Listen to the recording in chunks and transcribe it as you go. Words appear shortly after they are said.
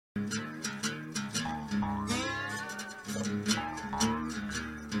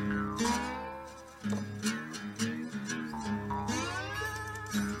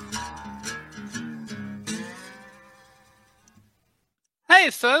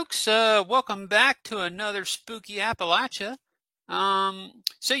folks. Welcome back to another Spooky Appalachia.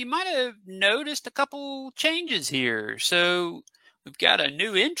 So you might have noticed a couple changes here. So we've got a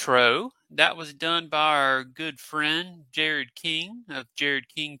new intro that was done by our good friend Jared King of Jared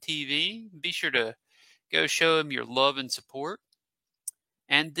King TV. Be sure to go show him your love and support.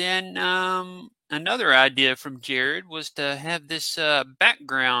 And then another idea from Jared was to have this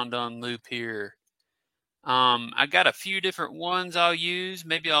background on loop here. I got a few different ones I'll use.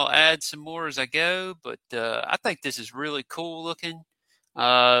 Maybe I'll add some more as I go, but I think this is really cool looking.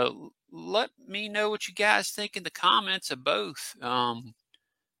 Let me know what you guys think in the comments of both. I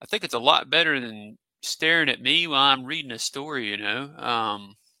think it's a lot better than staring at me while I'm reading a story.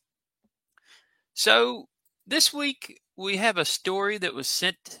 So this week we have a story that was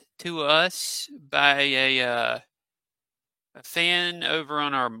sent to us by a fan over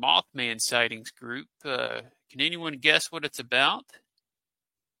on our Mothman sightings group. Can anyone guess what it's about?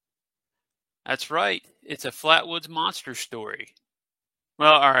 That's right. It's a Flatwoods monster story.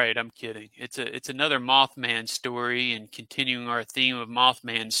 Well, all right, I'm kidding. It's another Mothman story, and continuing our theme of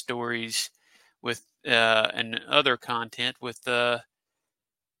Mothman stories with and other content with the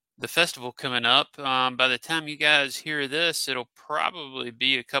festival coming up. By the time you guys hear this, it'll probably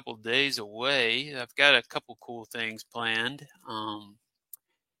be a couple days away. I've got a couple cool things planned.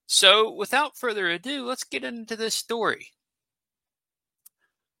 So without further ado, let's get into this story.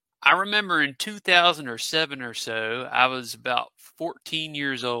 I remember in 2007 or so, I was about 14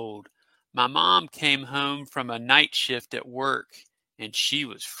 years old. My mom came home from a night shift at work, and she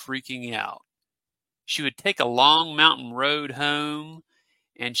was freaking out. She would take a long mountain road home,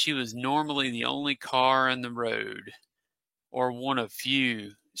 and she was normally the only car on the road, or one of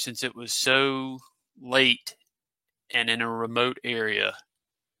few, since it was so late and in a remote area.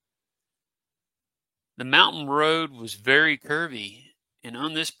 The mountain road was very curvy, and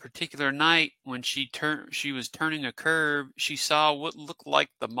on this particular night, when she was turning a curve, she saw what looked like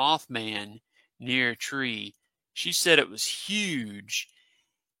the Mothman near a tree. She said it was huge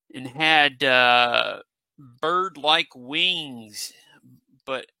and had bird-like wings,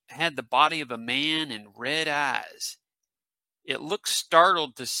 but had the body of a man and red eyes. It looked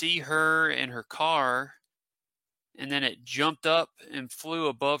startled to see her in her car, and then it jumped up and flew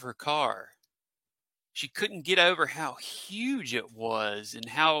above her car. She couldn't get over how huge it was and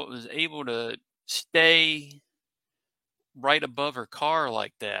how it was able to stay right above her car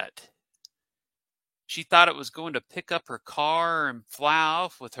like that. She thought it was going to pick up her car and fly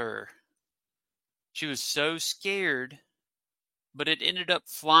off with her. She was so scared, but it ended up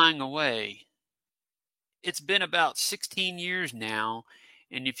flying away. It's been about 16 years now,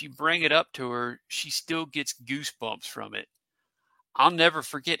 and if you bring it up to her, she still gets goosebumps from it. I'll never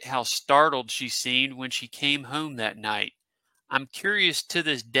forget how startled she seemed when she came home that night. I'm curious to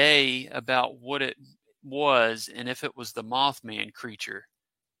this day about what it was and if it was the Mothman creature.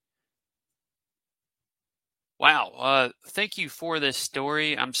 Wow, thank you for this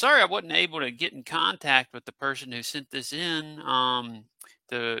story. I'm sorry I wasn't able to get in contact with the person who sent this in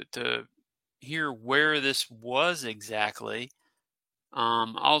to hear where this was exactly.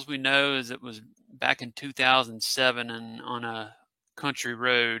 All we know is it was back in 2007 and on a country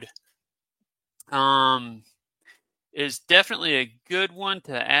road. Is definitely a good one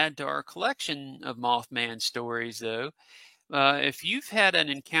to add to our collection of Mothman stories, though. If you've had an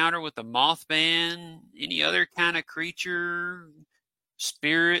encounter with a Mothman, any other kind of creature,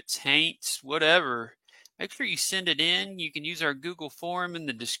 spirits, haints, whatever, make sure you send it in. You can use our Google form in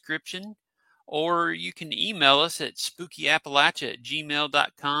the description, or you can email us at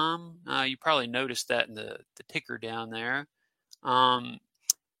spookyappalachia@gmail.com. You probably noticed that in the ticker down there.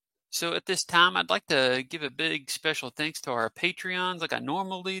 So at this time, I'd like to give a big special thanks to our Patreons like I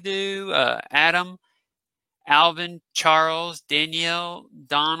normally do. Adam, Alvin, Charles, Danielle,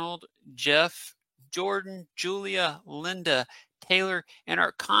 Donald, Jeff, Jordan, Julia, Linda, Taylor, and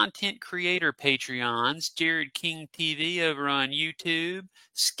our content creator Patreons, Jared King TV over on YouTube,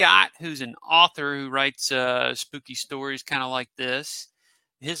 Scott, who's an author who writes spooky stories kind of like this.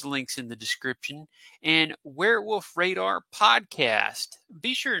 His link's in the description, and Werewolf Radar Podcast.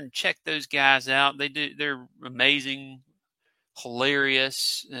 Be sure and check those guys out. They're amazing,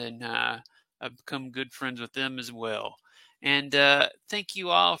 hilarious, and I've become good friends with them as well. And thank you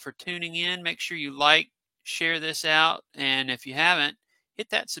all for tuning in. Make sure you like, share this out, and if you haven't,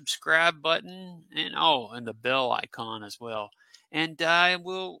 hit that subscribe button and the bell icon as well. And I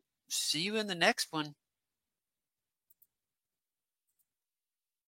will see you in the next one.